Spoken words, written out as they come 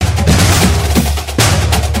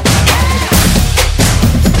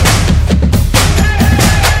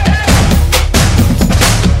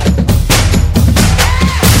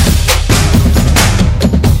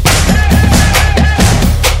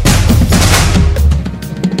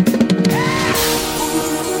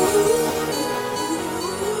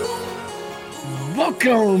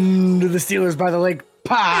Welcome to the Steelers by the Lake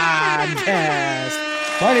podcast.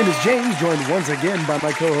 My name is James, joined once again by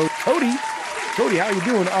my co-host Cody. Cody, how are you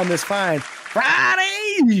doing on this fine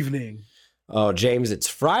Friday evening? Oh, James, it's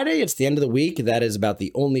Friday. It's the end of the week. That is about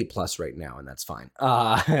the only plus right now, and that's fine.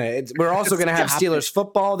 We're also going to have Steelers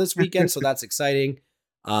football this weekend, so that's exciting.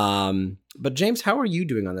 But James, how are you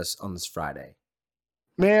doing on this Friday?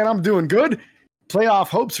 Man, I'm doing good. Playoff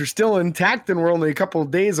hopes are still intact, and we're only a couple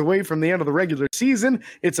of days away from the end of the regular season.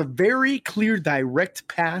 It's a very clear, direct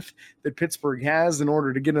path that Pittsburgh has in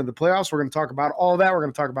order to get into the playoffs. We're going to talk about all that. We're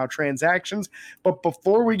going to talk about transactions. But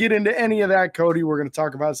before we get into any of that, Cody, we're going to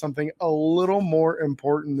talk about something a little more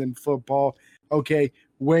important than football. Okay,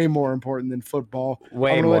 way more important than football.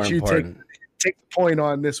 Way more important. Take the point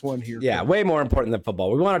on this one here. Yeah, way more important than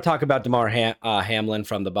football. We want to talk about Damar Hamlin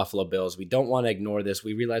from the Buffalo Bills. We don't want to ignore this.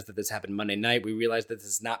 We realize that this happened Monday night. We realize that this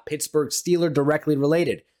is not Pittsburgh Steeler directly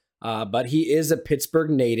related, but he is a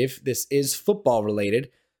Pittsburgh native. This is football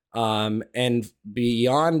related, and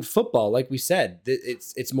beyond football, like we said,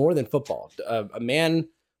 it's more than football. A man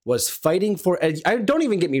was fighting for. Don't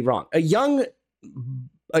even get me wrong. A young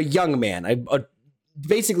man.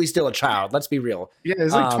 Basically still a child. Let's be real. Yeah,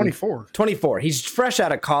 he's like 24. 24. He's fresh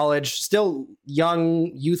out of college, still young,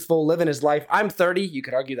 youthful, living his life. I'm 30. You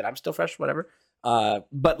could argue that I'm still fresh, whatever.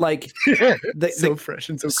 But like, fresh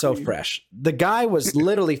and so fresh. The guy was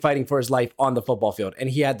literally fighting for his life on the football field, and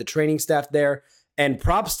he had the training staff there. And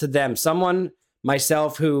props to them. Someone,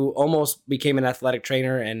 myself, who almost became an athletic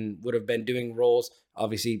trainer and would have been doing roles,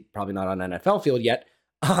 obviously probably not on an NFL field yet,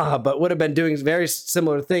 but would have been doing very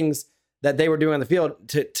similar things that they were doing on the field.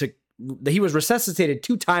 He was resuscitated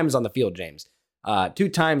 2 times on the field, James. 2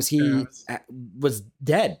 times he was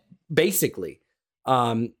dead, basically.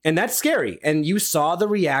 And that's scary. And you saw the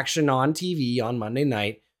reaction on TV on Monday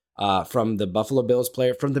night from the Buffalo Bills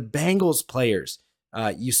player, from the Bengals players.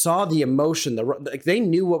 You saw the emotion. They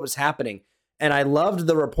knew what was happening. And I loved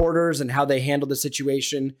the reporters and how they handled the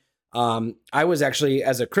situation. I was actually,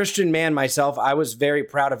 as a Christian man myself, I was very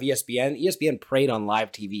proud of ESPN. ESPN prayed on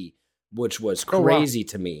live TV, which was crazy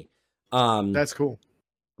to me. That's cool.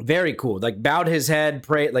 Very cool. Like bowed his head,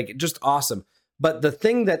 prayed, like just awesome. But the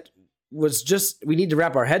thing that was just, we need to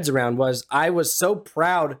wrap our heads around was I was so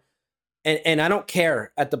proud, and I don't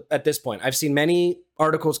care at this point. I've seen many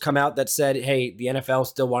articles come out that said, hey, the NFL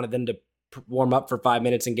still wanted them to warm up for 5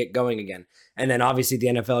 minutes and get going again. And then obviously the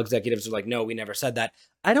NFL executives are like, no, we never said that.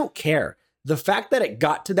 I don't care. The fact that it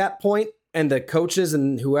got to that point and the coaches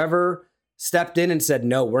and whoever stepped in and said,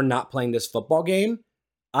 no, we're not playing this football game.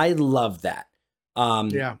 I love that.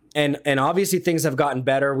 Yeah. And obviously things have gotten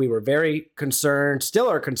better. We were very concerned, still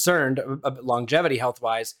are concerned, longevity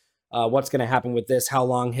health-wise, what's going to happen with this, how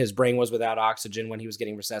long his brain was without oxygen when he was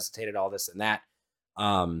getting resuscitated, all this and that.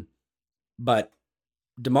 But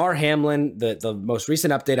Damar Hamlin, the most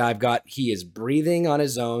recent update I've got, he is breathing on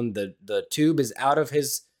his own. The tube is out of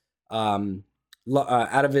his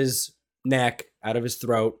neck, out of his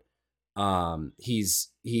throat.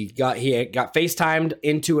 He got FaceTimed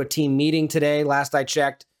into a team meeting today, last I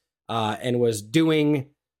checked, and was doing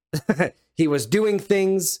he was doing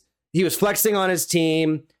things. He was flexing on his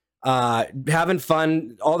team, having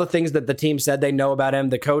fun, all the things that the team said they know about him.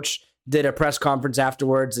 The coach did a press conference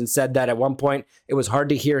afterwards and said that at one point it was hard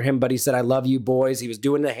to hear him, but he said, I love you boys. He was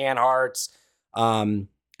doing the hand hearts, and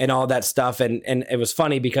all that stuff. And it was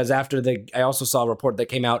funny because I also saw a report that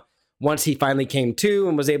came out once he finally came to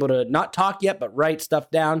and was able to not talk yet, but write stuff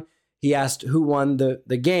down. He asked who won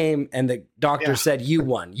the game, and the doctor said, you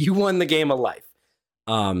won. You won the game of life.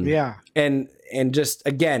 And just,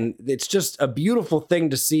 again, it's just a beautiful thing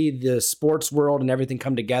to see the sports world and everything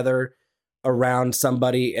come together around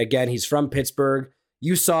somebody. Again, he's from Pittsburgh.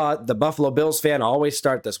 You saw the Buffalo Bills fan always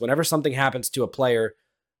start this. Whenever something happens to a player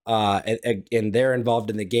and they're involved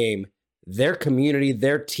in the game, their community,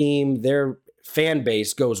 their team, their fan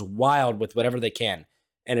base goes wild with whatever they can.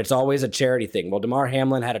 And it's always a charity thing. Well, Damar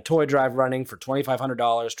Hamlin had a toy drive running for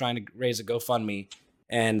 $2,500 trying to raise a GoFundMe.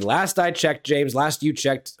 And last I checked, James, last you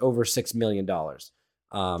checked, over $6 million.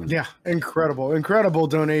 Yeah, incredible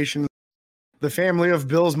donation. The family of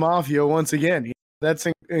Bills Mafia, once again, that's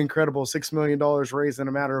incredible. $6 million raised in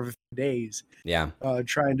a matter of days. Yeah.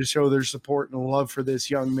 Trying to show their support and love for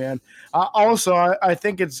this young man. Also, I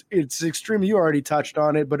think it's extremely, you already touched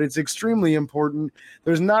on it, but it's extremely important.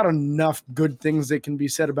 There's not enough good things that can be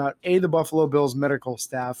said about the Buffalo Bills medical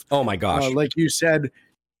staff. Oh my gosh. Like you said,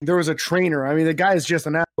 there was a trainer. I mean, the guy is just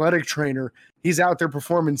an athletic trainer. He's out there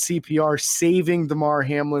performing CPR, saving Damar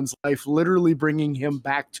Hamlin's life, literally bringing him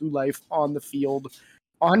back to life on the field,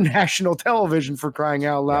 on national television, for crying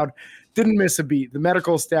out loud. didn't miss a beat. The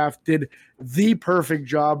medical staff did the perfect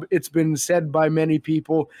job. It's been said by many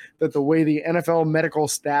people that the way the NFL medical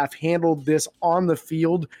staff handled this on the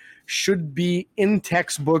field should be in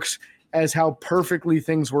textbooks as how perfectly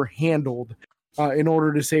things were handled in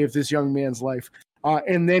order to save this young man's life.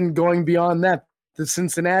 And then going beyond that, the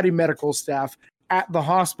Cincinnati medical staff at the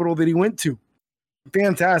hospital that he went to,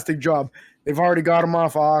 fantastic job. They've already got him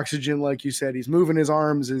off oxygen, like you said. He's moving his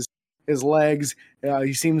arms, his legs.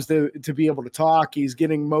 He seems to be able to talk. He's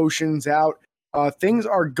getting motions out. Things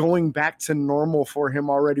are going back to normal for him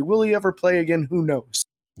already. Will he ever play again? Who knows?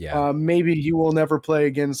 Yeah. Maybe he will never play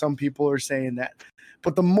again. Some people are saying that.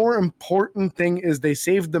 But the more important thing is they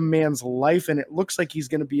saved the man's life, and it looks like he's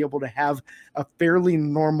going to be able to have a fairly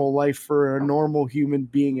normal life for a normal human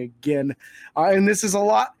being again. And this is a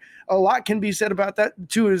lot can be said about that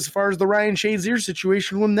too, as far as the Ryan Shazier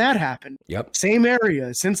situation when that happened. Yep. Same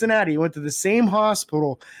area, Cincinnati, went to the same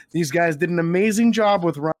hospital. These guys did an amazing job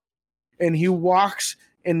with Ryan, and he walks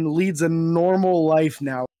and leads a normal life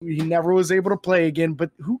now. He never was able to play again, but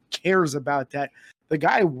who cares about that? The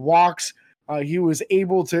guy walks. He was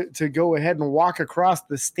able to go ahead and walk across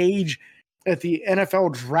the stage at the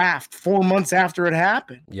NFL draft 4 months after it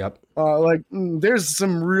happened. Yep. There's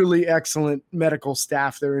some really excellent medical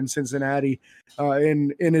staff there in Cincinnati,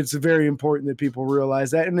 and it's very important that people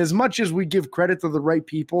realize that. And as much as we give credit to the right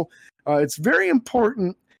people, it's very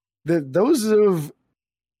important that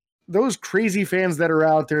those crazy fans that are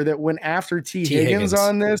out there that went after T. Higgins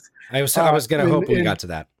on this. I was going to hope we got to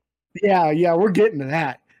that. Yeah, we're getting to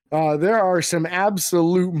that. There are some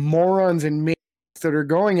absolute morons and maniacs that are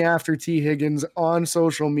going after T. Higgins on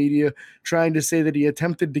social media, trying to say that he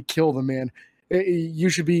attempted to kill the man. You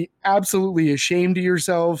should be absolutely ashamed of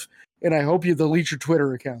yourself, and I hope you delete your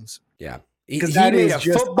Twitter accounts. Yeah, because that is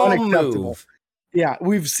just unacceptable. Move. Yeah,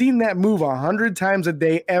 we've seen that move 100 times a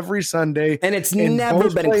day, every Sunday, and it's never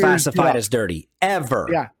been classified as dirty, ever.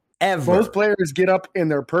 Yeah. Ever. Both players get up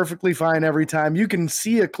and they're perfectly fine every time. You can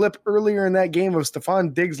see a clip earlier in that game of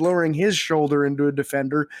Stephon Diggs lowering his shoulder into a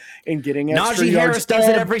defender and getting extra Najee yards. Harris does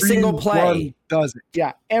it every single play. Everyone does it.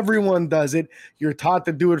 Yeah, everyone does it. You're taught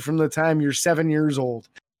to do it from the time you're 7 years old.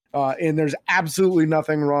 And there's absolutely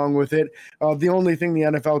nothing wrong with it. The only thing the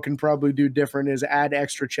NFL can probably do different is add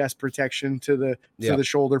extra chest protection to the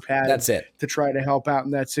shoulder pad. That's it. To try to help out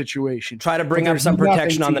in that situation. Try to bring up some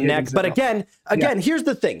protection on the neck. But again, here's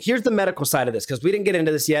the thing. Here's the medical side of this, because we didn't get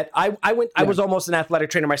into this yet. I was almost an athletic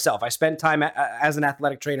trainer myself. I spent time as an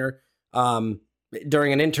athletic trainer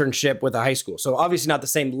during an internship with a high school. So obviously not the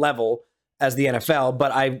same level as the NFL,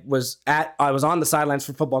 but I was on the sidelines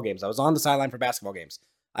for football games. I was on the sideline for basketball games.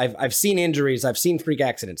 I've seen injuries. I've seen freak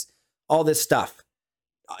accidents, all this stuff.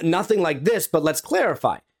 Nothing like this, but let's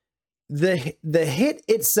clarify. The hit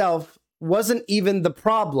itself wasn't even the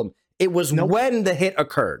problem. It was when the hit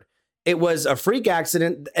occurred. It was a freak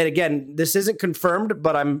accident. And again, this isn't confirmed,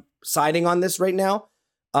 but I'm siding on this right now.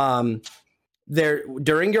 During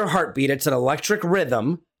your heartbeat, it's an electric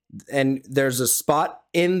rhythm, and there's a spot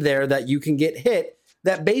in there that you can get hit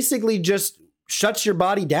that basically just shuts your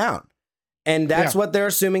body down. And that's what they're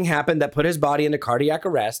assuming happened, that put his body into cardiac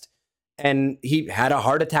arrest. And he had a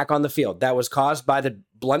heart attack on the field that was caused by the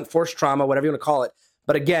blunt force trauma, whatever you want to call it.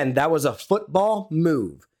 But again, that was a football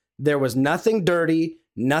move. There was nothing dirty,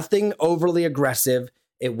 nothing overly aggressive.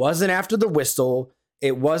 It wasn't after the whistle.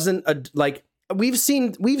 It wasn't we've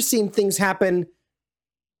seen things happen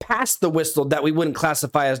past the whistle that we wouldn't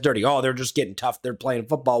classify as dirty. Oh, they're just getting tough. They're playing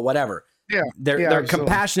football, whatever. Yeah, they're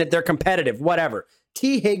compassionate. They're competitive, whatever.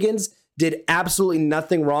 T. Higgins did absolutely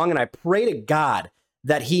nothing wrong, and I pray to God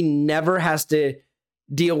that he never has to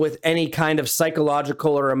deal with any kind of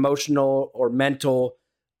psychological or emotional or mental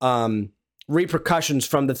repercussions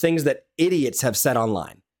from the things that idiots have said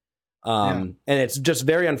online. And it's just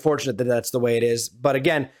very unfortunate that that's the way it is. But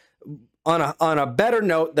again, on a better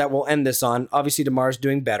note that we'll end this on, obviously DeMar's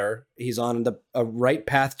doing better. He's on a right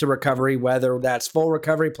path to recovery, whether that's full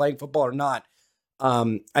recovery, playing football or not.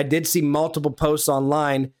 I did see multiple posts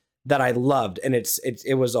online that I loved, and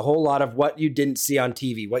it was a whole lot of what you didn't see on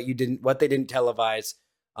TV, what they didn't televise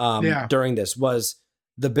during this was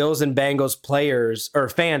the Bills and Bengals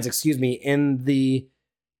fans,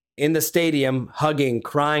 in the stadium, hugging,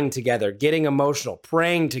 crying together, getting emotional,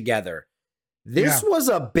 praying together. This was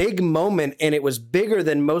a big moment, and it was bigger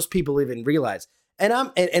than most people even realize.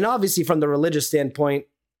 And obviously from the religious standpoint,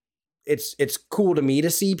 it's cool to me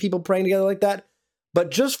to see people praying together like that.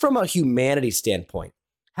 But just from a humanity standpoint,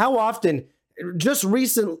 how often, just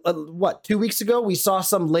 2 weeks ago, we saw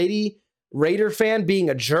some lady Raider fan being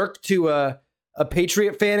a jerk to a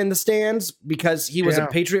Patriot fan in the stands because he was a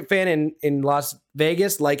Patriot fan in Las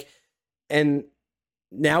Vegas. Like, And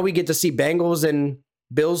now we get to see Bengals and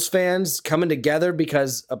Bills fans coming together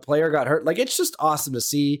because a player got hurt. Like, it's just awesome to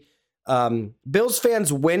see. Bengals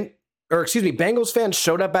fans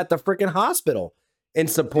showed up at the freaking hospital in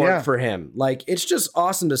support for him. Like, it's just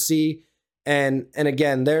awesome to see. And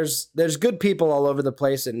again, there's good people all over the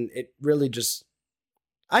place, and it really just,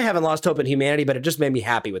 I haven't lost hope in humanity, but it just made me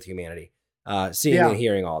happy with humanity, seeing and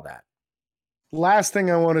hearing all that. Last thing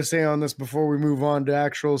I want to say on this before we move on to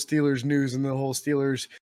actual Steelers news and the whole Steelers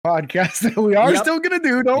podcast that we are still going to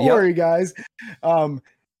do. Don't worry, guys.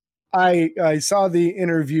 I saw the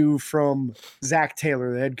interview from Zach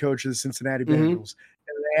Taylor, the head coach of the Cincinnati Bengals,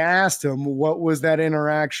 and they asked him, what was that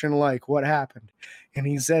interaction like? What happened? And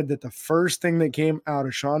he said that the first thing that came out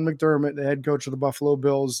of Sean McDermott, the head coach of the Buffalo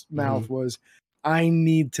Bills, mouth was, I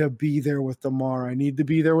need to be there with Damar. I need to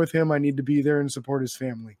be there with him. I need to be there and support his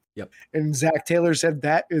family. Yep. And Zach Taylor said,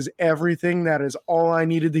 that is everything. That is all I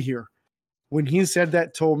needed to hear. When he said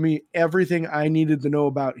that, told me everything I needed to know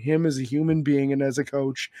about him as a human being and as a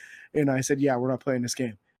coach. And I said, yeah, we're not playing this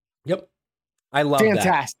game. Yep. I love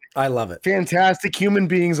Fantastic. that. I love it. Fantastic human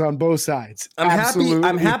beings on both sides. I'm happy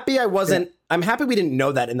we didn't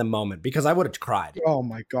know that in the moment, because I would have cried. Oh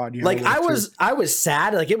my God. Yeah, like I was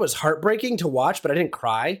sad. Like, it was heartbreaking to watch, but I didn't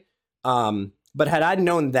cry. But had I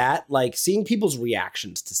known that, like, seeing people's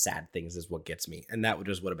reactions to sad things is what gets me. And that would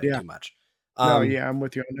have been too much. I'm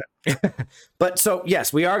with you on that. But so,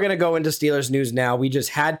 yes, we are going to go into Steelers news now. We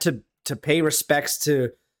just had to pay respects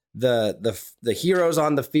to the heroes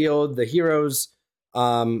on the field, the heroes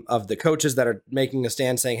of the coaches that are making a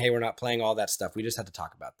stand saying, hey, we're not playing, all that stuff. We just had to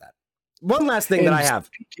talk about that. One last thing that I have.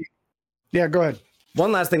 Yeah, go ahead.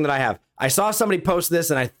 One last thing that I have. I saw somebody post this,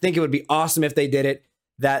 and I think it would be awesome if they did it,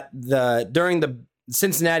 that during the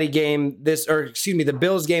Cincinnati game, the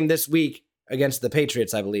Bills game this week against the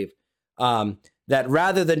Patriots, I believe, that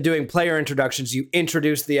rather than doing player introductions, you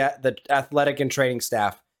introduce the athletic and training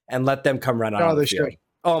staff and let them come run on the field. Should.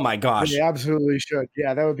 Oh my gosh. They absolutely should.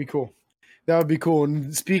 Yeah, that would be cool. That would be cool.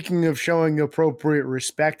 And speaking of showing appropriate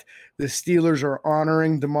respect, the Steelers are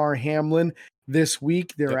honoring Damar Hamlin this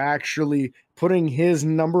week. They're actually putting his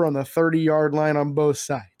number on the 30-yard line on both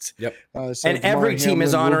sides. Yep. So and every team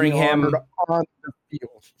is honoring him on the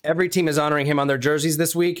field. Every team is honoring him on their jerseys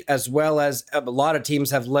this week, as well as a lot of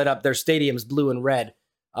teams have lit up their stadiums blue and red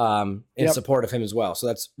in support of him as well. So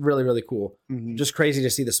that's really, really cool. Just crazy to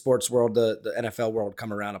see the sports world, the NFL world,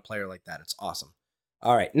 come around a player like that. It's awesome.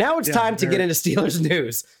 All right, now it's time to get into Steelers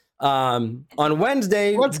news. On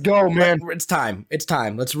Wednesday, let's go, man. It's time.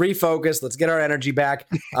 Let's refocus. Let's get our energy back.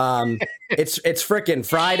 It's freaking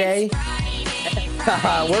Friday.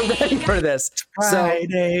 We're ready for this.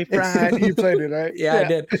 Friday. You played it, right? Yeah, I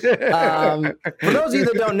did. For those of you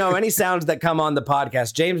that don't know, any sounds that come on the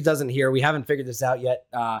podcast, James doesn't hear. We haven't figured this out yet,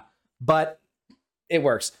 but it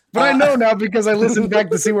works. But I know now because I listened back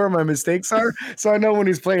to see where my mistakes are, so I know when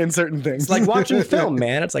he's playing certain things. It's like watching film,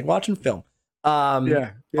 man. It's like watching film.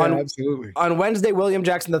 Absolutely. On Wednesday, William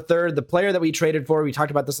Jackson III, the player that we traded for, we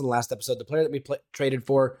talked about this in the last episode, the player that we traded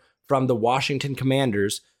for from the Washington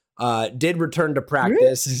Commanders, did return to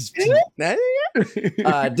practice. Did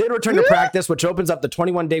return to practice, which opens up the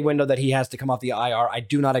 21-day window that he has to come off the IR. I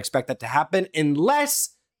do not expect that to happen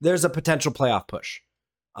unless there's a potential playoff push.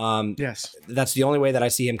 Yes. That's the only way that I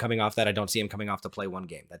see him coming off that. I don't see him coming off to play one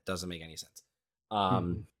game. That doesn't make any sense.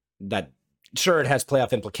 That sure, it has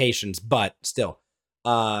playoff implications, but still.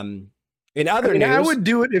 In other news, I would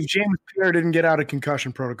do it if James Pierre didn't get out of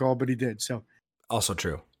concussion protocol, but he did. So also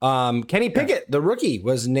true. Kenny Pickett, the rookie,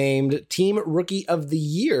 was named Team Rookie of the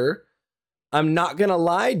Year. I'm not gonna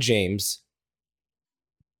lie, James.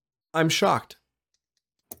 I'm shocked.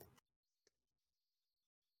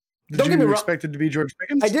 Did you expect it to be George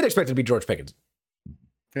Pickens? I did expect it to be George Pickens.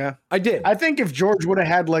 Yeah, I did. I think if George would have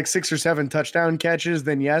had like 6 or 7 touchdown catches,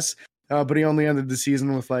 then yes. But he only ended the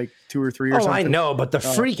season with like 2 or 3 or something. I know, but the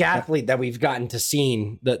freak athlete that we've gotten to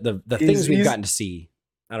see, the things we've gotten to see,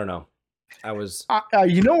 I don't know.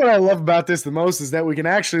 You know what I love about this the most is that we can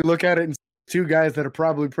actually look at it and see 2 guys that are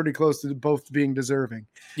probably pretty close to both being deserving.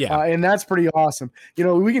 Yeah. And that's pretty awesome. You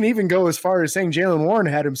know, we can even go as far as saying Jaylen Warren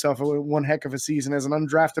had himself one heck of a season as an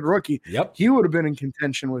undrafted rookie. Yep. He would have been in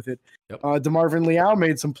contention with it. Yep. DeMarvin Leal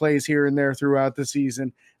made some plays here and there throughout the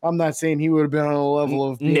season. I'm not saying he would have been on a level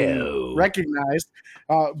of being recognized.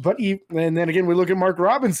 And then again, we look at Mark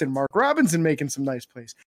Robinson. Mark Robinson making some nice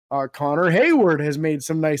plays. Connor Hayward has made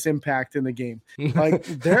some nice impact in the game. Like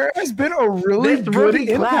there has been a really good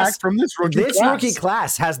impact from this rookie class. This rookie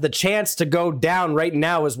class has the chance to go down right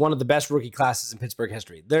now as one of the best rookie classes in Pittsburgh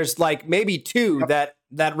history. There's like maybe 2 that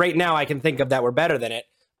right now I can think of that were better than it.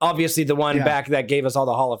 obviously the one back that gave us all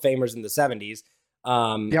the Hall of Famers in the 70s.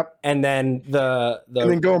 And then and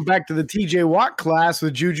then going back to the TJ Watt class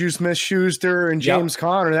with Juju Smith-Schuster and James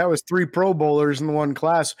Conner, that was 3 Pro Bowlers in the one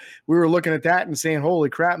class. We were looking at that and saying, holy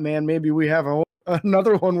crap, man, maybe we have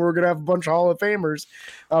another one where we're going to have a bunch of Hall of Famers.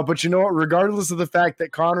 But you know what? Regardless of the fact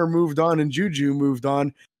that Conner moved on and Juju moved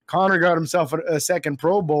on, Conner got himself a second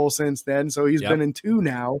Pro Bowl since then, so he's been in 2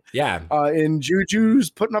 now. Yeah. And Juju's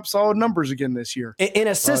putting up solid numbers again this year. In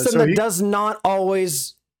a system that does not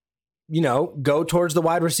always, go towards the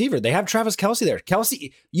wide receiver. They have Travis Kelce there.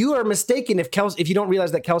 Kelce, you are mistaken if you don't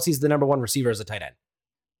realize that Kelce's the number 1 receiver as a tight end.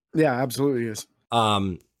 Yeah, absolutely is.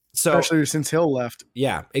 So especially since Hill left.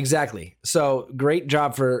 Yeah, exactly. So great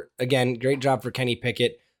job for Kenny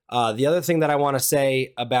Pickett. The other thing that I want to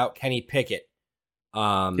say about Kenny Pickett.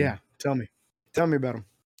 Tell me about him.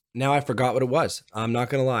 Now I forgot what it was. I'm not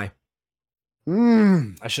going to lie.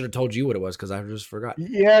 I should have told you what it was because I just forgot.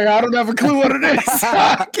 Yeah, I don't have a clue what it is.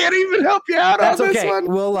 I can't even help you out on this one.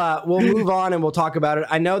 We'll move on and we'll talk about it.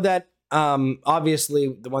 I know that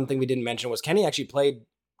obviously the one thing we didn't mention was Kenny actually played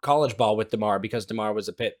college ball with DeMar because DeMar was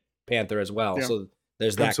a Pitt Panther as well. Yeah. So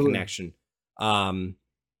there's that connection.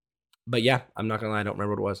 But yeah, I'm not going to lie. I don't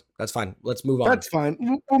remember what it was. That's fine. Let's move on. That's fine.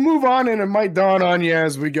 We'll move on and it might dawn on you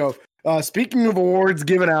as we go. Speaking of awards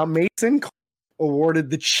given out, Mason Cole awarded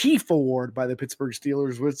the Chief Award by the Pittsburgh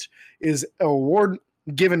Steelers, which is an award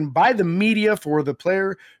given by the media for the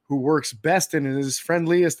player who works best and is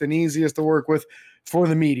friendliest and easiest to work with for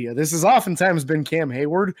the media. This has oftentimes been Cam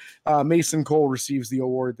Hayward. Mason Cole receives the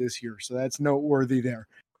award this year, so that's noteworthy there.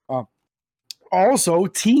 Also,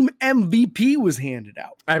 Team MVP was handed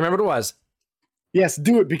out. I remember what it was. Yes,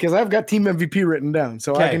 do it because I've got Team MVP written down,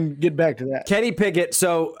 so I can get back to that. Kenny Pickett.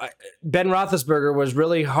 So Ben Roethlisberger was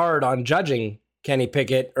really hard on judging Kenny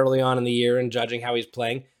Pickett early on in the year and judging how he's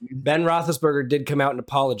playing. Ben Roethlisberger did come out and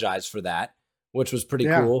apologize for that, which was pretty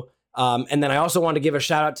cool. And then I also wanted to give a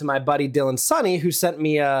shout out to my buddy Dylan Sonny, who sent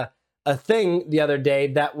me a thing the other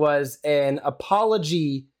day that was an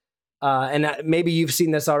apology. And maybe you've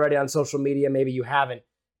seen this already on social media. Maybe you haven't.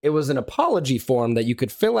 It was an apology form that you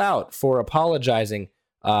could fill out for apologizing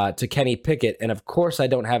to Kenny Pickett. And of course, I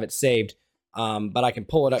don't have it saved, but I can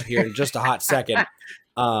pull it up here in just a hot second.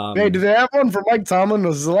 Hey, do they have one for Mike Tomlin?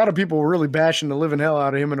 There's a lot of people really bashing the living hell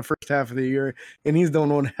out of him in the first half of the year, and he's doing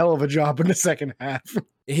one hell of a job in the second half.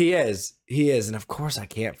 He is. And of course, I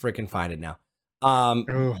can't freaking find it now.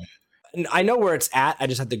 I know where it's at. I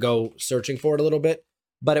just have to go searching for it a little bit.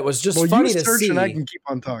 But it was just funny to see. I can keep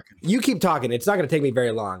on talking. You keep talking. It's not going to take me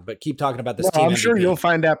very long, but keep talking about this team I'm MVP. sure you'll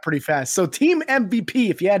find out pretty fast. So Team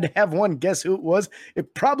MVP, if you had to have one, guess who it was?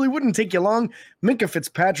 It probably wouldn't take you long. Minkah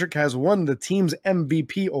Fitzpatrick has won the team's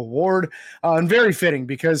MVP award. And very fitting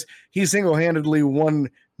because he single-handedly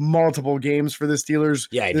won multiple games for the Steelers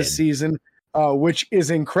this season, which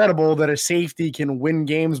is incredible that a safety can win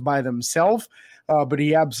games by themselves. But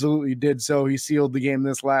he absolutely did so. He sealed the game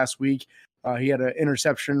this last week. He had an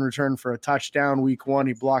interception return for a touchdown week 1.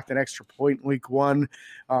 He blocked an extra point week 1.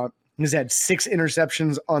 He's had 6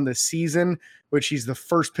 interceptions on the season, which he's the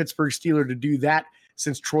first Pittsburgh Steeler to do that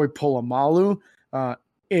since Troy Polamalu.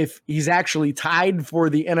 If he's actually tied for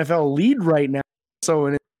the NFL lead right now, so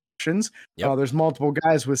in interceptions, there's multiple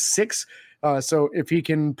guys with 6. So if he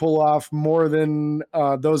can pull off more than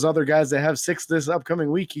those other guys that have 6 this upcoming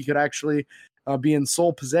week, he could actually be in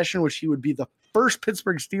sole possession, which he would be the first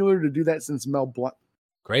Pittsburgh Steeler to do that since Mel Blount.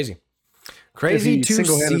 Crazy to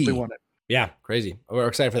single-handedly see. Won it. Yeah, crazy. We're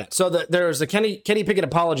excited for that. So there's a Kenny Pickett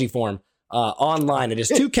apology form online. It is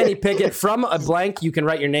to Kenny Pickett from a blank. You can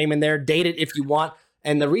write your name in there, date it if you want.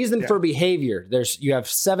 And the reason for behavior, you have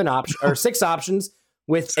 6 options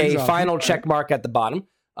with a final check mark at the bottom.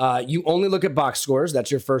 You only look at box scores. That's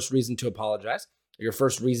your first reason to apologize. Your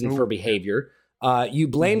first reason for behavior. You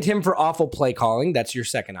blamed him for awful play calling. That's your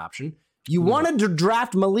second option. You wanted to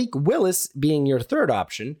draft Malik Willis being your third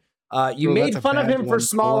option. You made fun of him for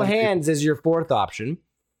small hands as your fourth option.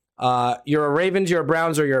 You're a Ravens, you're a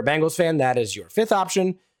Browns, or you're a Bengals fan. That is your fifth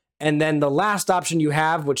option. And then the last option you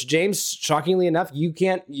have, which James, shockingly enough,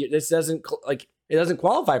 it doesn't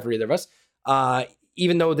qualify for either of us.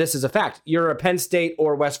 Even though this is a fact, you're a Penn State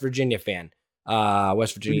or West Virginia fan,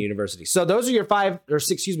 West Virginia University. So those are your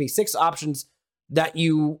 6 options that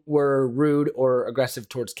you were rude or aggressive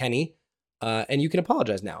towards Kenny. And you can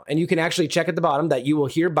apologize now. And you can actually check at the bottom that you will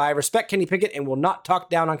hereby respect Kenny Pickett and will not talk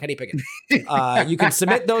down on Kenny Pickett. You can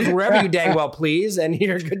submit those wherever you dang well please, and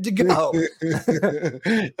you're good to go.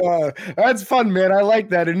 That's fun, man. I like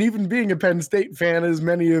that. And even being a Penn State fan, as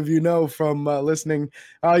many of you know from listening,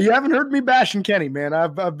 you haven't heard me bashing Kenny, man.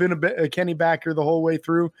 I've been a Kenny backer the whole way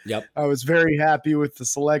through. Yep. I was very happy with the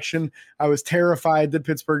selection. I was terrified that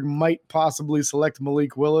Pittsburgh might possibly select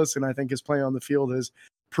Malik Willis, and I think his play on the field has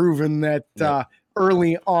proven that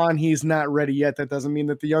early on he's not ready yet. That doesn't mean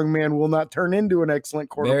that the young man will not turn into an excellent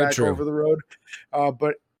quarterback over the road.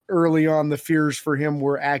 But early on, the fears for him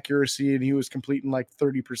were accuracy, and he was completing like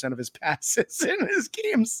 30% of his passes in his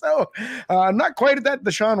game. So not quite at that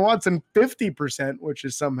Deshaun Watson 50%, which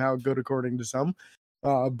is somehow good according to some.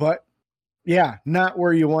 But yeah, not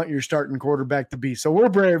where you want your starting quarterback to be. So we're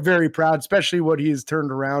very, very proud, especially what he's turned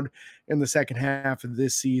around in the second half of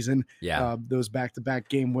this season. Yeah. Those back-to-back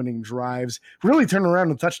game-winning drives really turned around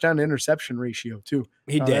the touchdown to interception ratio too.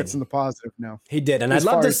 He did. That's in the positive now. He did. And I'd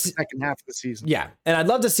love to see the second half of the season. Yeah. And I'd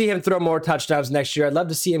love to see him throw more touchdowns next year. I'd love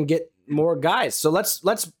to see him get more guys. So let's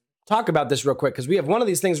talk about this real quick, because we have one of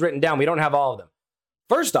these things written down. We don't have all of them.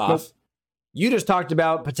 First off, you just talked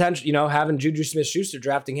about potential, having Juju Smith-Schuster,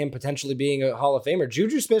 drafting him, potentially being a Hall of Famer.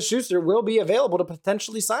 Juju Smith-Schuster will be available to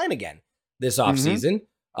potentially sign again this offseason.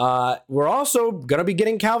 We're also going to be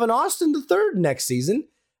getting Calvin Austin III next season.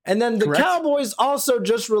 And then the Cowboys also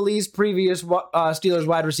just released previous Steelers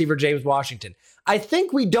wide receiver James Washington. I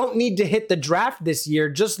think we don't need to hit the draft this year.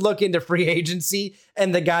 Just look into free agency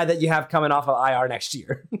and the guy that you have coming off of IR next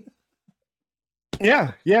year.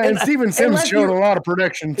 Yeah. And Steven Sims showed a lot of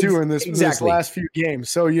production too in this last few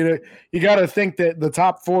games. So you got to think that the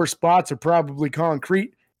top 4 spots are probably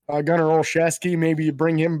concrete. Gunnar Olszewski, maybe you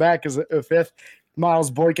bring him back as a fifth.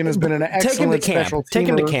 Miles Boykin has been an excellent special teamer. Take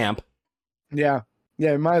him to camp. Yeah,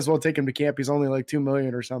 might as well take him to camp. He's only like $2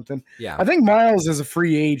 million or something. Yeah, I think Miles is a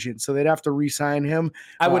free agent, so they'd have to re-sign him.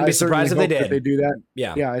 I wouldn't be surprised if they did. They do that.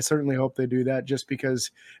 Yeah, I certainly hope they do that. Just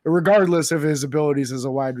because, regardless of his abilities as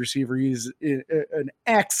a wide receiver, he's an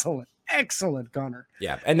excellent gunner.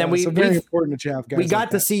 Yeah, and then very important to have guys. We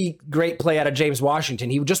got to see great play out of James Washington.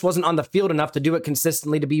 He just wasn't on the field enough to do it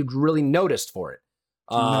consistently to be really noticed for it.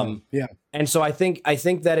 And so I think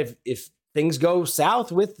that if things go south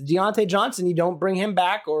with Deontay Johnson, you don't bring him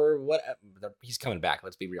back, or what? He's coming back.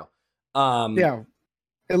 Let's be real.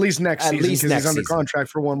 At least next season, because he's under contract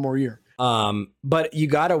for one more year. But you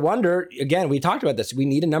got to wonder, again, we talked about this. We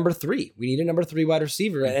need a number 3. We need a number 3 wide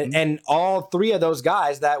receiver. And all 3 of those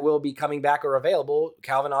guys that will be coming back are available.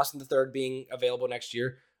 Calvin Austin III being available next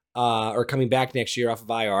year, or coming back next year off of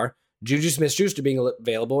IR. Juju Smith-Schuster being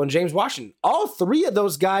available, and James Washington. All 3 of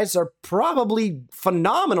those guys are probably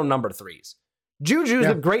phenomenal number 3s. Juju's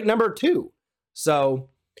a great number 2. So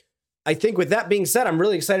I think with that being said, I'm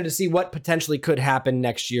really excited to see what potentially could happen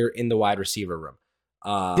next year in the wide receiver room.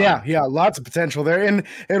 Lots of potential there.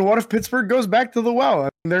 And what if Pittsburgh goes back to the well? I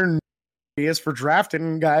mean, they're notorious for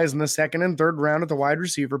drafting guys in the second and third round at the wide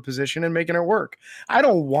receiver position and making it work. I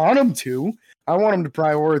don't want them to. I want them to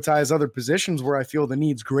prioritize other positions where I feel the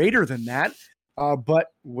need's greater than that. But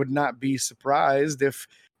would not be surprised if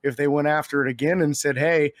they went after it again and said,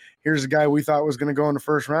 hey, here's a guy we thought was going to go in the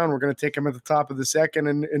first round. We're going to take him at the top of the second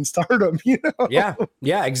and start him,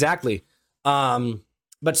 Yeah, exactly.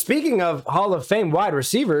 But speaking of Hall of Fame wide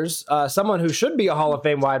receivers, someone who should be a Hall of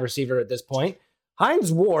Fame wide receiver at this point,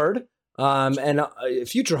 Hines Ward, and a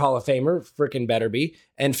future Hall of Famer, frickin' better be,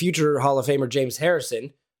 and future Hall of Famer James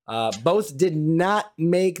Harrison, both did not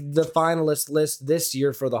make the finalist list this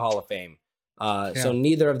year for the Hall of Fame. So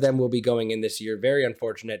neither of them will be going in this year. Very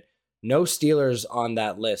unfortunate. No Steelers on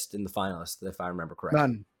that list in the finalists, if I remember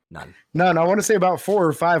correctly. None. I want to say about 4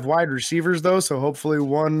 or 5 wide receivers, though, so hopefully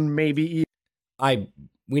one, maybe.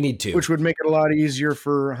 We need 2. Which would make it a lot easier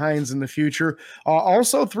for Hines in the future.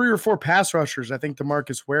 Also, 3 or 4 pass rushers. I think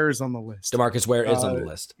DeMarcus Ware is on the list. DeMarcus Ware is on the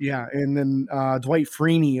list. Yeah, and then Dwight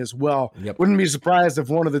Freeney as well. Yep. Wouldn't be surprised if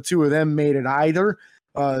one of the 2 of them made it either.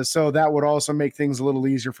 So that would also make things a little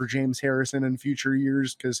easier for James Harrison in future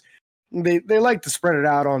years, because they like to spread it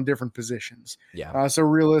out on different positions. Yeah. So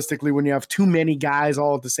realistically, when you have too many guys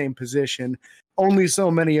all at the same position, only so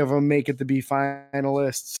many of them make it to be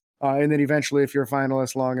finalists. And then eventually, if you're a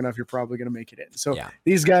finalist long enough, you're probably going to make it in. So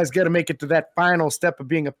these guys got to make it to that final step of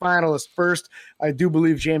being a finalist first. I do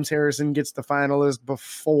believe James Harrison gets the finalist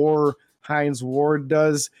before Hines Ward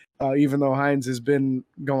does, even though Hines has been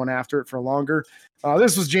going after it for longer.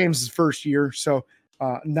 This was James's first year, so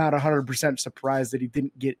Not 100% surprised that he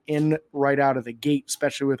didn't get in right out of the gate,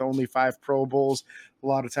 especially with only 5 Pro Bowls. A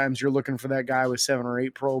lot of times you're looking for that guy with 7 or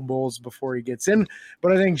 8 Pro Bowls before he gets in.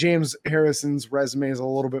 But I think James Harrison's resume is a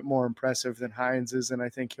little bit more impressive than Hines', and I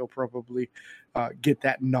think he'll probably get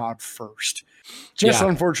that nod first. Just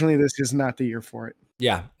unfortunately, this is not the year for it.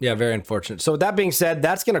 Yeah, very unfortunate. So with that being said,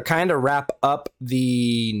 that's going to kind of wrap up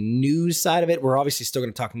the news side of it. We're obviously still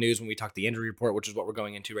going to talk news when we talk the injury report, which is what we're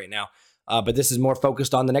going into right now. But this is more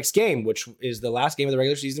focused on the next game, which is the last game of the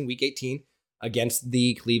regular season, Week 18, against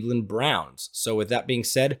the Cleveland Browns. So with that being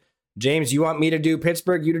said, James, you want me to do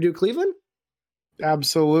Pittsburgh, you to do Cleveland?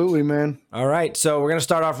 Absolutely, man. All right, so we're going to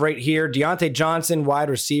start off right here. Deontay Johnson,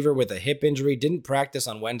 wide receiver with a hip injury, didn't practice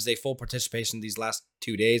on Wednesday, full participation these last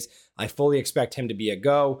 2 days. I fully expect him to be a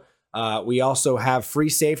go. We also have free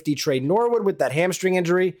safety Trey Norwood with that hamstring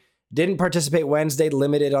injury. Didn't participate Wednesday,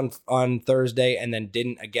 limited on Thursday, and then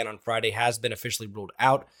didn't again on Friday, has been officially ruled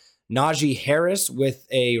out. Najee Harris with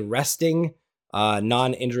a resting,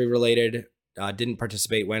 non-injury related, didn't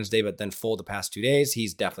participate Wednesday, but then full the past 2 days.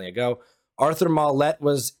 He's definitely a go. Arthur Mollett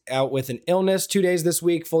was out with an illness 2 days this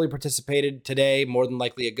week, fully participated today, more than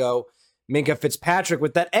likely a go. Minkah Fitzpatrick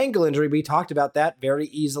with that ankle injury, we talked about that, very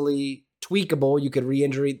easily tweakable. You could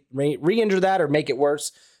re-injure that or make it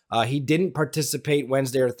worse. He didn't participate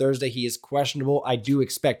Wednesday or Thursday. He is questionable. I do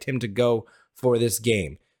expect him to go for this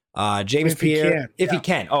game. James Pierre, if he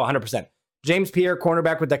can. Oh, 100%. James Pierre,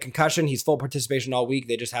 cornerback with that concussion. He's full participation all week.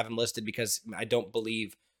 They just have him listed because I don't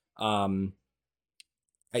believe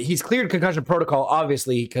he's cleared concussion protocol,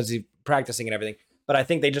 obviously, because he's practicing and everything. But I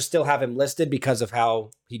think they just still have him listed because of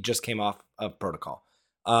how he just came off of protocol.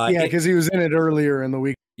 Because he was in it earlier in the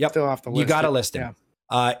week. Yep. Still have to list you got to list him.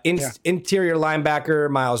 Interior linebacker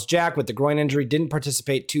Miles Jack with the groin injury, didn't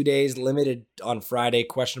participate 2 days, limited on Friday,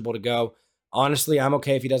 questionable to go. Honestly, I'm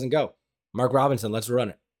okay if he doesn't go. Mark Robinson, let's run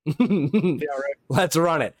it. Yeah, right. Let's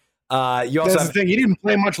run it. You also That's the thing. He didn't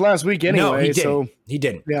play much last week anyway. No, he didn't. So he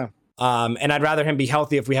didn't. Yeah. And I'd rather him be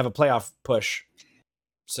healthy if we have a playoff push.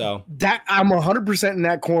 So that I'm 100% in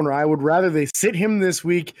that corner. I would rather they sit him this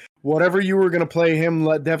week. Whatever you were going to play him,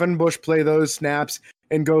 let Devin Bush play those snaps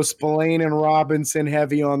and go Spillane and Robinson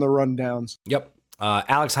heavy on the rundowns. Yep.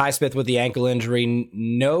 Alex Highsmith with the ankle injury.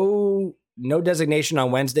 No designation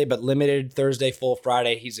on Wednesday, but limited Thursday, full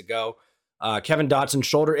Friday. He's a go. Kevin Dotson,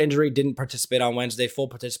 shoulder injury, didn't participate on Wednesday. Full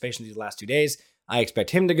participation these last 2 days. I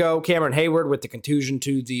expect him to go. Cameron Hayward with the contusion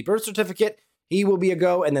to the birth certificate. He will be a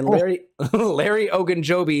go. And then Larry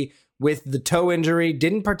Ogunjobi with the toe injury.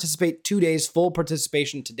 Didn't participate 2 days. Full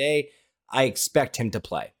participation today. I expect him to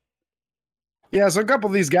play. Yeah, so a couple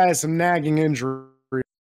of these guys, some nagging injury.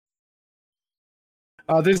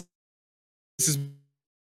 This is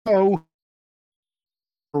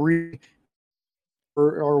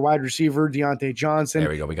or wide receiver Deontay Johnson. There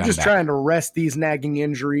we go. We got just trying to rest these nagging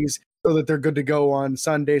injuries so that they're good to go on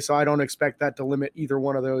Sunday. So I don't expect that to limit either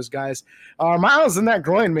one of those guys. Miles in that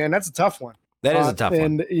groin, man, that's a tough one. That is a tough one.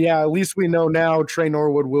 And yeah, at least we know now Trey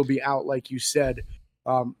Norwood will be out, like you said.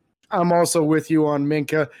 I'm also with you on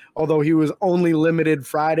Minkah, although he was only limited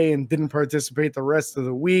Friday and didn't participate the rest of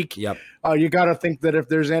the week. Yep. You got to think that if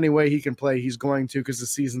there's any way he can play, he's going to, because the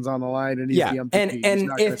season's on the line and he's the MVP.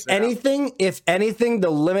 And if anything,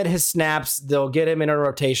 they'll limit his snaps. They'll get him in a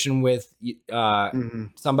rotation with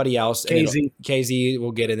somebody else. KZ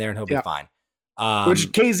will get in there and he'll be fine.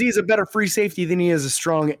 Which KZ is a better free safety than he is a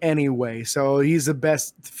strong anyway, so he's the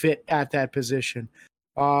best fit at that position.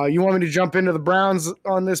 You want me to jump into the Browns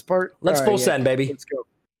on this part? Let's full send, baby.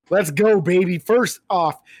 Let's go, baby. First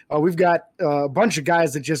off, we've got a bunch of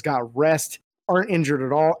guys that just got rest, aren't injured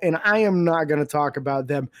at all, and I am not going to talk about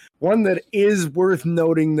them. One that is worth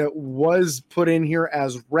noting that was put in here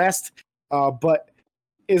as rest, but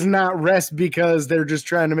is not rest because they're just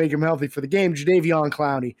trying to make him healthy for the game, Jadeveon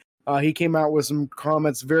Clowney. He came out with some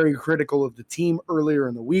comments very critical of the team earlier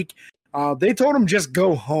in the week. They told him just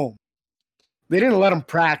go home. They didn't let him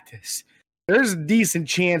practice. There's a decent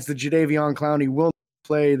chance that Jadeveon Clowney will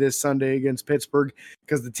play this Sunday against Pittsburgh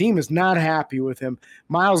because the team is not happy with him.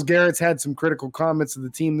 Myles Garrett's had some critical comments of the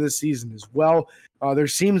team this season as well. There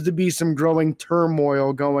seems to be some growing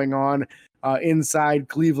turmoil going on inside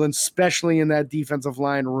Cleveland, especially in that defensive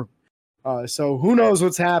line room. So who knows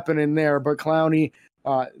what's happening there, but Clowney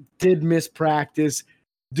did miss practice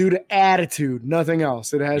due to attitude, nothing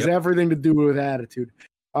else. It has everything to do with attitude.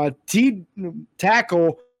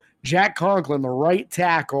 Tackle Jack Conklin, the right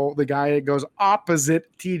tackle, the guy that goes opposite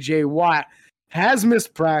TJ Watt, has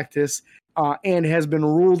missed practice and has been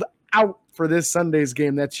ruled out for this Sunday's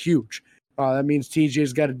game. That's huge. That means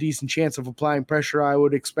TJ's got a decent chance of applying pressure. I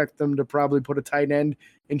would expect them to probably put a tight end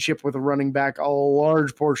and chip with a running back a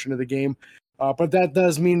large portion of the game. But that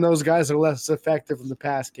does mean those guys are less effective in the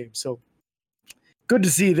pass game. So good to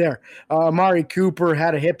see there. Amari Cooper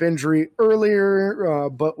had a hip injury earlier,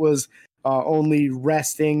 but was only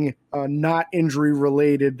resting, not injury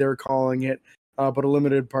related, they're calling it, but a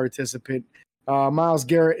limited participant. Myles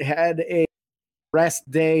Garrett had a rest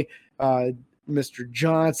day. Mr.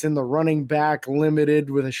 Johnson, the running back, limited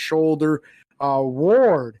with a shoulder.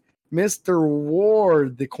 Ward, Mr.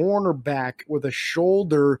 Ward, the cornerback with a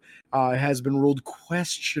shoulder, has been ruled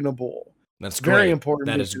questionable. That's very great. important.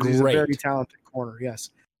 That is He's a great. very talented corner.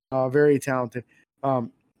 Yes, very talented.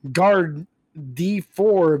 Guard D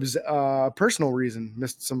Forbes, personal reason,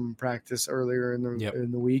 missed some practice earlier in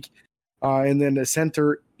the week, and then the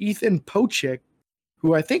center Ethan Pochik,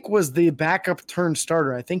 who I think was the backup turned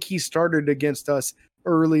starter. I think he started against us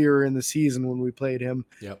earlier in the season when we played him.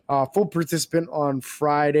 Yep. Full participant on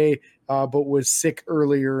Friday, but was sick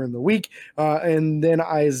earlier in the week. And then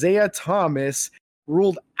Isaiah Thomas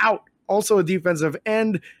ruled out. Also a defensive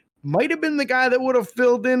end. Might have been the guy that would have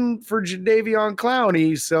filled in for Jadeveon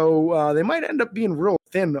Clowney. So they might end up being real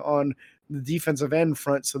thin on the defensive end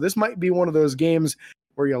front. So this might be one of those games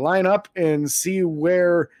where you line up and see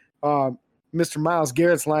where Mr. Myles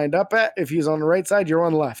Garrett's lined up at. If he's on the right side, you're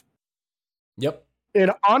on the left. Yep.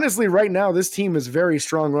 And honestly, right now, this team is very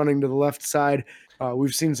strong running to the left side.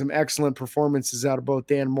 We've seen some excellent performances out of both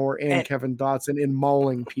Dan Moore and Kevin Dotson in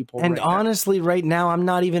mauling people. And honestly, right now, I'm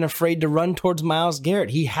not even afraid to run towards Myles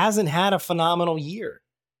Garrett. He hasn't had a phenomenal year.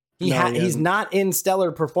 He's not in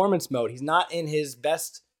stellar performance mode. He's not in his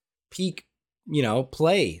best peak,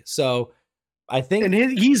 play. So I think, and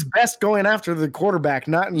he's best going after the quarterback,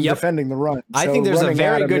 not in defending the run. I think there's a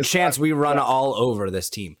very good chance we run all over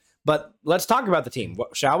this team. But let's talk about the team,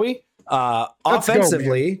 shall we?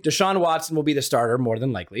 Offensively, Deshaun Watson will be the starter more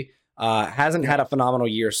than likely. Hasn't had a phenomenal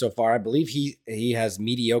year so far. I believe he has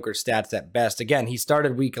mediocre stats at best. Again, he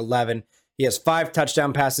started week 11. He has 5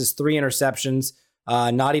 touchdown passes, 3 interceptions,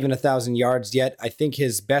 not even 1,000 yards yet. I think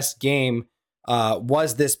his best game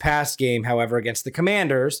was this past game, however, against the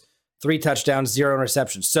Commanders. 3 touchdowns, 0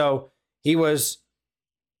 interceptions. So he was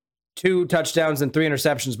 2 touchdowns and 3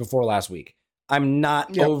 interceptions before last week. I'm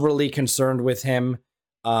not overly concerned with him.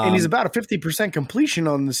 And he's about a 50% completion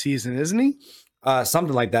on the season, isn't he?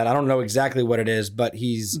 Something like that. I don't know exactly what it is, but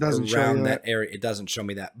he's around that area. It doesn't show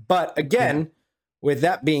me that. But again, with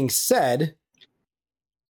that being said,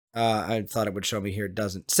 I thought it would show me here. It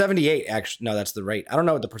doesn't. 78, actually. No, that's the rate. I don't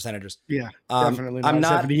know what the percentage is. Yeah, definitely not. I'm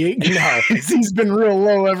not 78. No, he's been real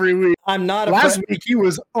low every week. I'm not. Last week, he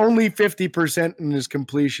was only 50% in his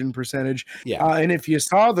completion percentage. Yeah. And if you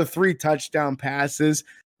saw the 3 touchdown passes,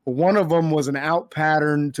 one of them was an out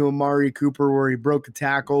pattern to Amari Cooper where he broke a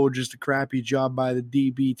tackle, just a crappy job by the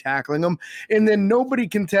DB tackling him. And then nobody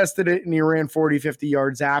contested it, and he ran 40, 50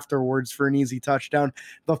 yards afterwards for an easy touchdown.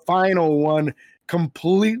 The final one,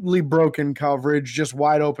 completely broken coverage, just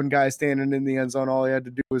wide open guy standing in the end zone. All he had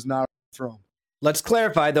to do was not throw him. Let's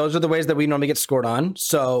clarify. Those are the ways that we normally get scored on.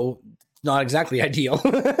 So not exactly ideal.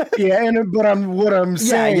 What I'm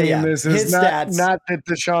saying in this is not that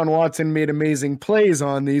Deshaun Watson made amazing plays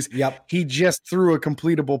on these. Yep. He just threw a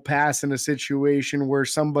completable pass in a situation where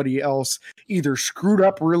somebody else either screwed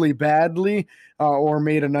up really badly or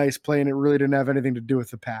made a nice play, and it really didn't have anything to do with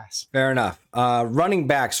the pass. Fair enough. Running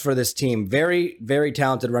backs for this team, very, very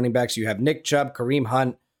talented running backs. You have Nick Chubb, Kareem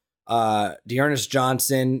Hunt, Dearness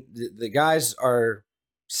Johnson. The guys are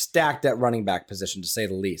stacked at running back position, to say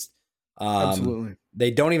the least. Absolutely.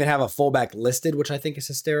 They don't even have a fullback listed, which I think is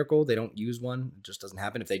hysterical. They don't use one. It just doesn't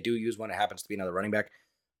happen. If they do use one, it happens to be another running back.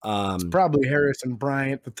 It's probably Harrison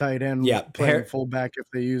Bryant, the tight end, playing fullback if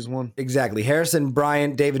they use one. Exactly. Harrison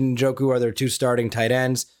Bryant, David Njoku are their 2 starting tight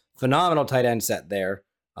ends. Phenomenal tight end set there.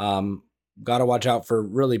 Got to watch out for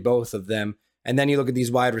really both of them. And then you look at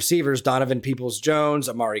these wide receivers, Donovan Peoples-Jones,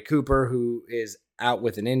 Amari Cooper, who is out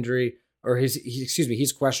with an injury, or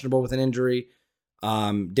he's questionable with an injury.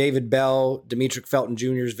 David Bell, Demetric Felton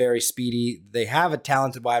Jr. is very speedy. They have a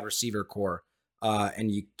talented wide receiver core,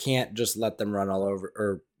 and you can't just let them run all over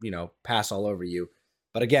or, pass all over you.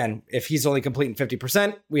 But again, if he's only completing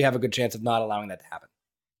 50%, we have a good chance of not allowing that to happen.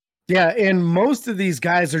 Yeah, and most of these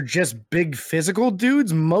guys are just big physical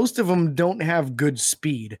dudes. Most of them don't have good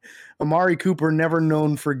speed. Amari Cooper, never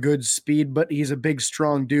known for good speed, but he's a big,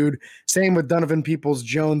 strong dude. Same with Donovan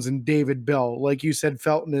Peoples-Jones and David Bell. Like you said,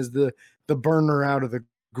 Felton is the burner out of the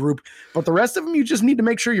group. But the rest of them, you just need to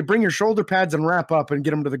make sure you bring your shoulder pads and wrap up and get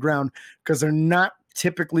them to the ground because they're not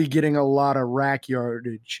typically getting a lot of rack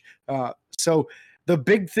yardage. So The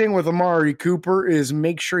big thing with Amari Cooper is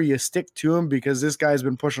make sure you stick to him, because this guy's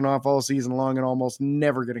been pushing off all season long and almost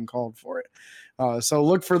never getting called for it. So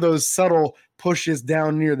look for those subtle pushes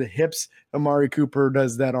down near the hips. Amari Cooper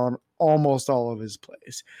does that on almost all of his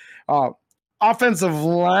plays. Offensive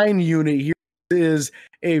line unit here is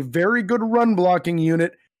a very good run blocking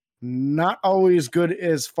unit. Not always good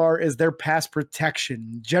as far as their pass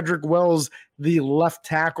protection. Jedrick Wells, the left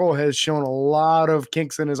tackle, has shown a lot of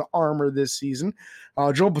kinks in his armor this season.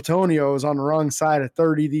 Joel Bitonio is on the wrong side of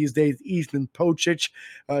 30 these days. Ethan Pocic,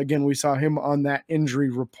 again, we saw him on that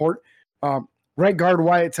injury report. Right guard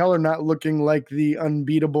Wyatt Teller not looking like the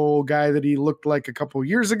unbeatable guy that he looked like a couple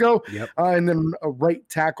years ago. Yep. And then right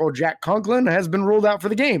tackle Jack Conklin has been ruled out for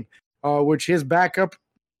the game, which his backup,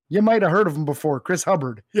 you might have heard of him before, Chris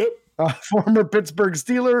Hubbard. Yep. Former Pittsburgh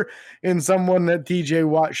Steeler, and someone that TJ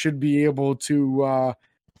Watt should be able to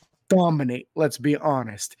dominate, let's be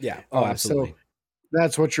honest. Yeah. Oh, absolutely. So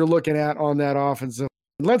that's what you're looking at on that offensive.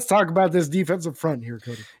 Let's talk about this defensive front here,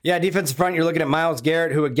 Cody. Yeah, defensive front, you're looking at Myles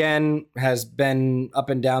Garrett, who again has been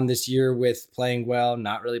up and down this year with playing well,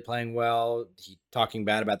 not really playing well, talking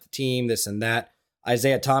bad about the team, this and that.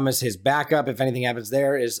 Isaiah Thomas, his backup, if anything happens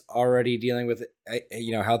there, is already dealing with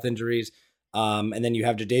health injuries. And then you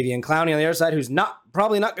have Jadeveon Clowney on the other side, who's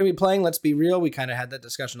probably not going to be playing. Let's be real. We kind of had that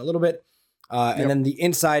discussion a little bit. And then the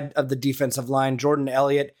inside of the defensive line, Jordan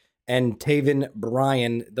Elliott and Taven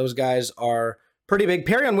Bryan, those guys are pretty big.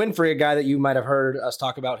 Perrion Winfrey, a guy that you might have heard us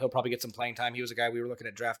talk about, he'll probably get some playing time. He was a guy we were looking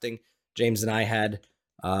at drafting. James and I had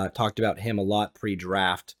talked about him a lot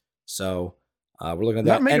pre-draft. So we're looking at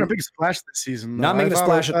that. Not making a big splash this season. Not making a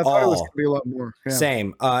splash at all. I thought it was going to be a lot more. Yeah.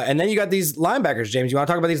 Same. And then you got these linebackers, James. You want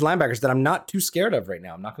to talk about these linebackers that I'm not too scared of right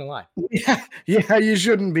now. I'm not going to lie. Yeah, you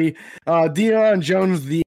shouldn't be. Deion Jones,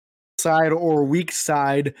 the side or weak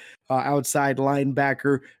side outside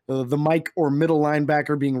linebacker, the Mike or middle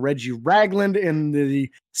linebacker being Reggie Ragland, and the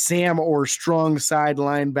Sam or strong side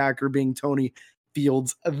linebacker being Tony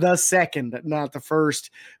Fields the second, not the first.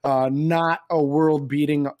 Not a world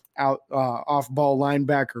beating out off ball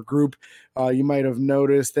linebacker group. You might have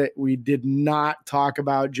noticed that we did not talk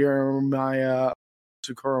about Jeremiah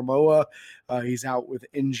Sukaramoa. He's out with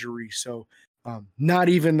injury, so not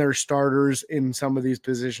even their starters in some of these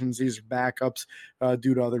positions. These are backups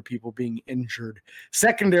due to other people being injured.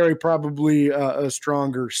 Secondary, probably a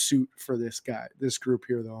stronger suit for this group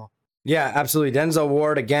here, though. Yeah, absolutely. Denzel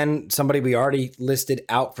Ward, again, somebody we already listed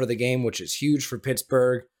out for the game, which is huge for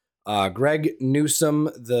Pittsburgh. Greg Newsome,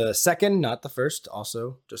 the second, not the first,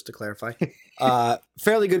 also, just to clarify.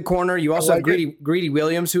 Fairly good corner. You also have Greedy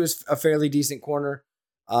Williams, who is a fairly decent corner.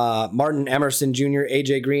 Martin Emerson Jr.,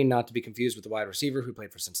 AJ Green, not to be confused with the wide receiver who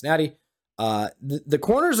played for Cincinnati. The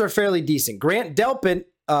corners are fairly decent. Grant Delpit,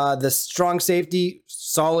 the strong safety,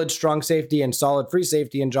 solid strong safety, and solid free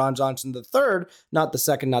safety, and John Johnson the third, not the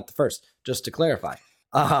second, not the first, just to clarify.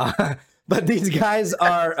 But these guys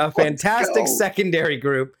are a fantastic secondary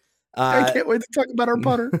group. I can't wait to talk about our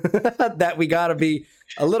punter. That we got to be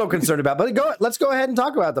a little concerned about. But let's go ahead and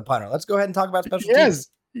talk about the punter. Let's go ahead and talk about special teams.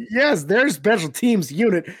 Yes, their special teams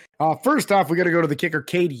unit. First off, we got to go to the kicker,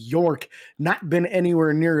 Cade York. Not been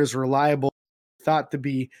anywhere near as reliable. Thought to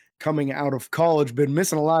be coming out of college. Been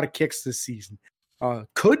missing a lot of kicks this season.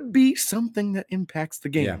 Could be something that impacts the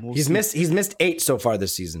game. Yeah. He's missed 8 so far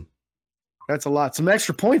this season. That's a lot. Some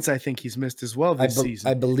extra points I think he's missed as well this season.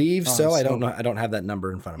 I believe so. I don't know. I don't have that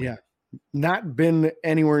number in front of me. Yeah. Not been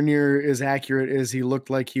anywhere near as accurate as he looked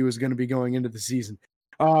like he was going to be going into the season.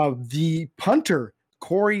 The punter,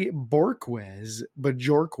 Corey Bojorquez,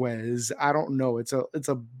 I don't know. It's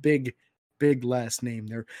a big last name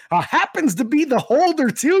there. Happens to be the holder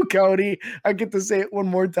too, Cody. I get to say it one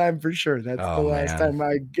more time for sure. That's the last time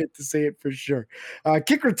I get to say it for sure.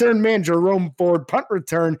 Kick return man, Jerome Ford. Punt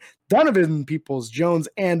return, Donovan Peoples-Jones.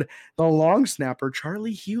 And the long snapper,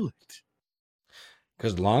 Charlie Hewlett.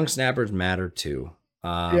 Because long snappers matter too.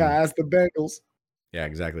 Ask the Bengals. Yeah,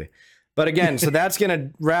 exactly. But again, so that's going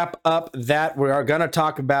to wrap up that. We are going to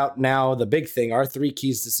talk about now the big thing, our 3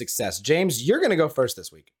 keys to success. James, you're going to go first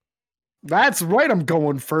this week. That's right. I'm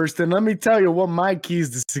going first. And let me tell you what my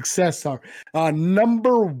keys to success are.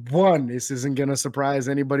 Number 1, this isn't going to surprise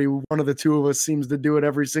anybody. One of the two of us seems to do it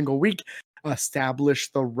every single week.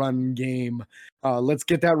 Establish the run game. Let's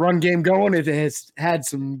get that run game going. It has had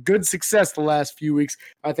some good success the last few weeks.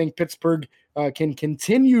 I think Pittsburgh can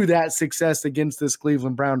continue that success against this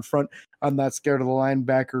Cleveland Brown front. I'm not scared of the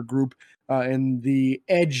linebacker group. And the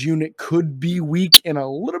edge unit could be weak and a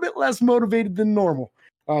little bit less motivated than normal.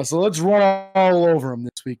 So let's run all over them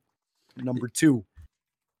this week. Number 2,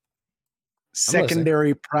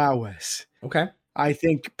 secondary prowess. Okay. I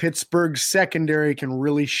think Pittsburgh's secondary can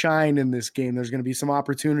really shine in this game. There's going to be some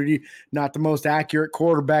opportunity. Not the most accurate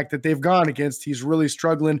quarterback that they've gone against. He's really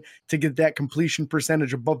struggling to get that completion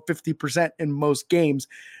percentage above 50% in most games.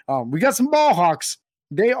 We got some ball hawks.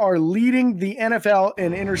 They are leading the NFL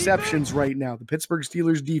in interceptions right now, the Pittsburgh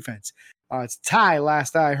Steelers defense. It's a tie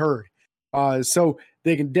last I heard. So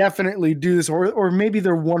they can definitely do this, or maybe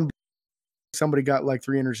they're one. Somebody got like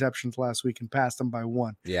 3 interceptions last week and passed them by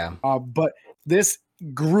 1. Yeah. But this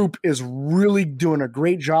group is really doing a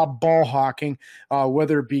great job ball hawking,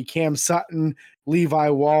 whether it be Cam Sutton, Levi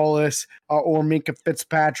Wallace, or Minka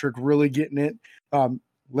Fitzpatrick really getting it.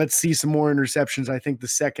 Let's see some more interceptions. I think the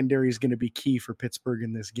secondary is going to be key for Pittsburgh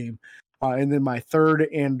in this game. And then my third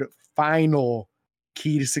and final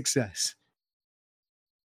key to success,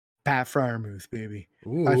 Pat Freiermuth, baby.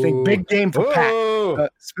 Ooh. I think big game for Pat.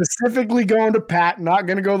 Specifically going to Pat, not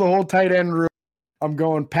going to go the whole tight end route. I'm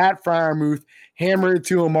going Pat Freiermuth, hammer it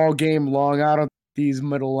to him all game long. I don't think these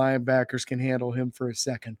middle linebackers can handle him for a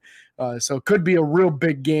second. So it could be a real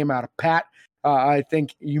big game out of Pat. I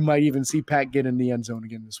think you might even see Pat get in the end zone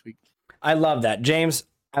again this week. I love that. James,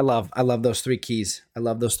 I love those 3 keys. I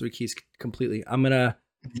love those 3 keys completely. I'm gonna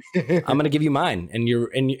give you mine, and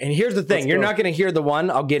here's the thing: you're not gonna hear the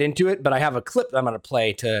one. I'll get into it, but I have a clip that I'm gonna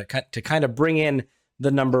play to kind of bring in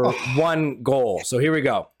the number 1 goal. So here we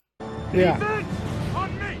go. Yeah. Defense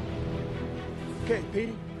on me. Okay,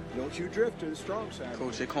 Petey, don't you drift to the strong side.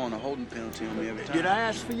 Coach, they're calling a holding penalty on me every time. Did I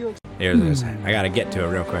ask for you? Here it is. I gotta get to it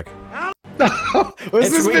real quick. Was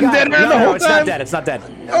this been dead air the whole it's time? not dead. It's not dead.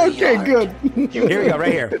 Okay, good. Here we go,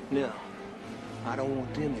 right here. No, I don't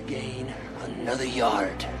want them to gain another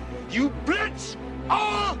yard. You blitz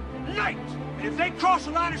all night. And if they cross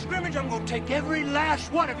the line of scrimmage, I'm going to take every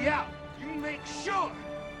last one of you out. You make sure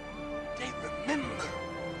they remember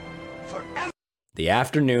forever. The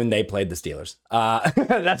afternoon they played the Steelers.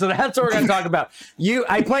 That's what we're going to talk about.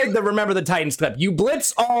 I played the Remember the Titans clip. You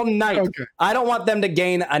blitz all night. Okay. I don't want them to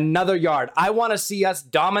gain another yard. I want to see us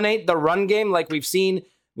dominate the run game like we've seen.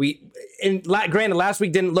 Granted, last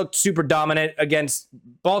week didn't look super dominant against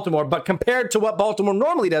Baltimore, but compared to what Baltimore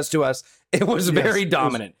normally does to us, it was very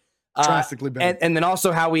dominant. Drastically better. And then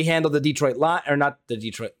also how we handled the Detroit Lions, or not the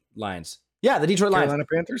Detroit Lions. Yeah, the Detroit Lions.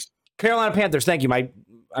 Carolina Panthers. Thank you.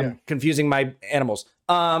 I'm confusing my animals.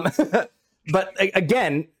 But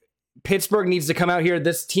again, Pittsburgh needs to come out here.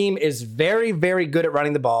 This team is very, very good at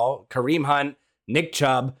running the ball. Kareem Hunt, Nick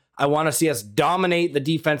Chubb. I want to see us dominate the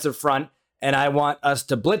defensive front, and I want us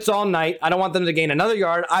to blitz all night. I don't want them to gain another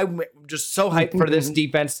yard. I'm just so hyped for this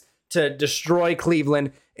defense to destroy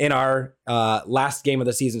Cleveland in our last game of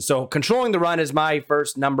the season. So controlling the run is my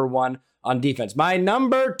first number 1 on defense. My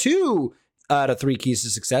number 2 out of 3 keys to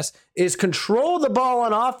success is control the ball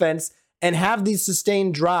on offense and have these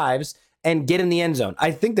sustained drives and get in the end zone.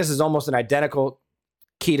 I think this is almost an identical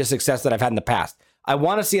key to success that I've had in the past. I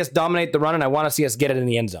want to see us dominate the run, and I want to see us get it in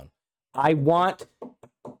the end zone.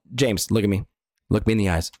 James, look at me. Look me in the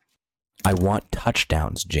eyes. I want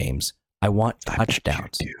touchdowns, James. I want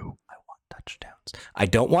touchdowns. I want touchdowns. I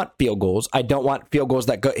don't want field goals. I don't want field goals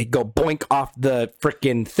that go boink off the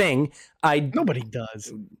freaking thing. Nobody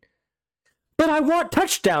does. But I want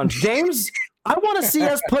touchdowns, James. I want to see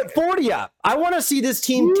us put 40 up. I want to see this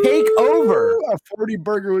team take over. A 40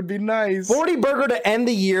 burger would be nice. 40 burger to end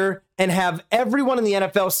the year and have everyone in the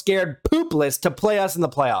NFL scared poopless to play us in the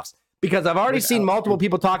playoffs. Because I've already seen multiple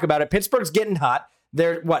people talk about it. Pittsburgh's getting hot.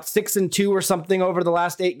 They're 6-2 or something over the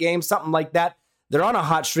last 8 games, something like that. They're on a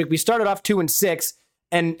hot streak. We started off 2-6,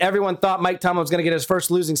 and everyone thought Mike Tomlin was going to get his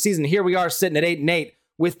first losing season. Here we are sitting at 8-8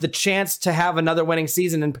 with the chance to have another winning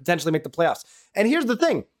season and potentially make the playoffs. And here's the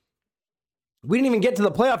thing. We didn't even get to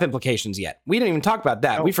the playoff implications yet. We didn't even talk about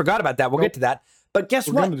that. Nope. We forgot about that. We'll get to that. But guess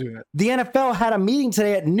what? The NFL had a meeting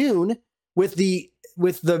today at noon with the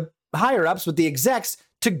higher ups, with the execs,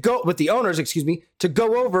 with the owners, to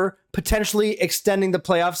go over potentially extending the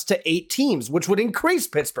playoffs to 8 teams, which would increase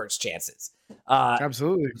Pittsburgh's chances.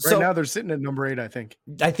 Absolutely. Right now they're sitting at number 8, I think.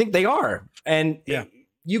 I think they are. And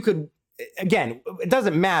you could, again, it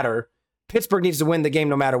doesn't matter. Pittsburgh needs to win the game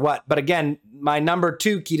no matter what. But again, my number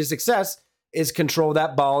 2 key to success is control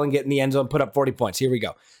that ball and get in the end zone, put up 40 points. Here we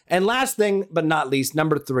go. And last thing, but not least,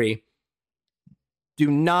 number 3,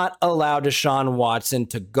 do not allow Deshaun Watson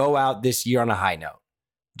to go out this year on a high note.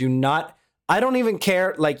 Do not, I don't even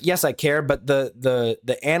care. Yes, I care, but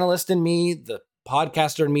the analyst in me, the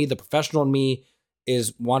podcaster in me, the professional in me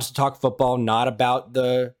wants to talk football, not about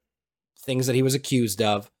the things that he was accused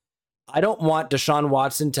of. I don't want Deshaun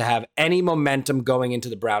Watson to have any momentum going into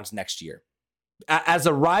the Browns next year. As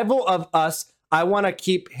a rival of us, I want to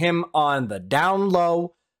keep him on the down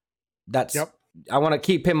low. That's I want to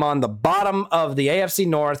keep him on the bottom of the AFC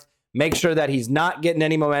North. Make sure that he's not getting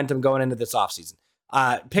any momentum going into this offseason.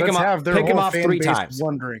 Pick him off 3 times.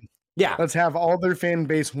 Wondering. Yeah. Let's have all their fan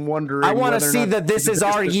base wondering. I want to see that this is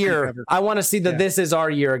our year. I want to see that this is our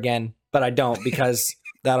year again, but I don't because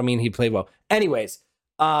that'll mean he played well. Anyways,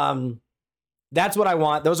 that's what I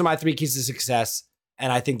want. Those are my 3 keys to success,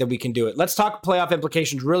 and I think that we can do it. Let's talk playoff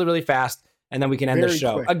implications really, really fast, and then we can end the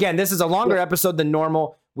show. Quick. Again, this is a longer episode than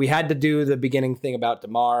normal. We had to do the beginning thing about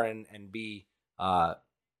DeMar and be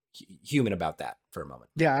human about that for a moment.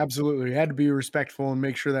 Yeah, absolutely. We had to be respectful and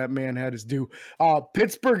make sure that man had his due.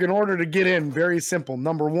 Pittsburgh, in order to get in, very simple.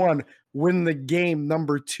 Number 1, win the game.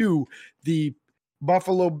 Number 2, the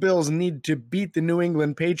Buffalo Bills need to beat the New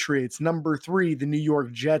England Patriots. Number 3, the New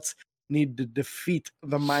York Jets need to defeat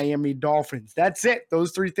the Miami Dolphins. That's it.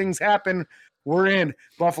 Those 3 things happen. We're in.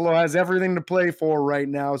 Buffalo has everything to play for right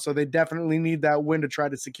now, so they definitely need that win to try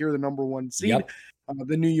to secure the number 1 seed. Yep.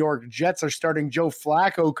 The New York Jets are starting Joe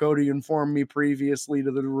Flacco, Cody informed me previously to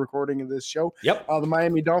the recording of this show. Yep. The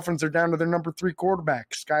Miami Dolphins are down to their number 3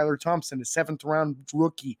 quarterback, Skylar Thompson, a 7th-round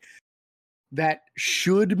rookie. That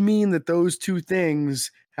should mean that those 2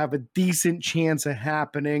 things have a decent chance of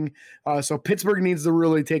happening. So Pittsburgh needs to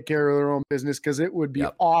really take care of their own business because it would be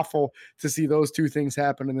awful to see those 2 things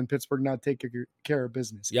happen and then Pittsburgh not take care of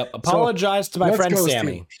business. Yep. Apologize to my friend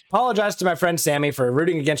Sammy. Apologize to my friend Sammy for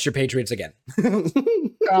rooting against your Patriots again.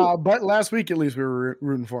 But last week, at least, we were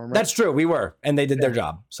rooting for them, right? That's true. We were, and they did their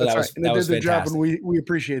job. So that was, and they did their job, and we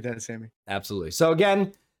appreciate that, Sammy. Absolutely. So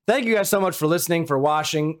again, thank you guys so much for listening, for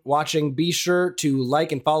watching. Be sure to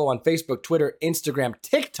like and follow on Facebook, Twitter, Instagram,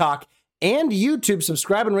 TikTok, and YouTube.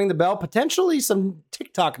 Subscribe and ring the bell. Potentially some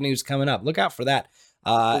TikTok news coming up. Look out for that.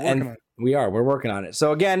 We're working on it.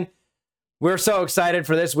 So again, we're so excited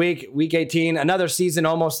for this week 18, another season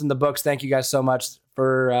almost in the books. Thank you guys so much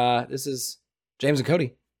for this is James and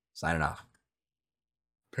Cody signing off.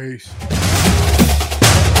 Peace.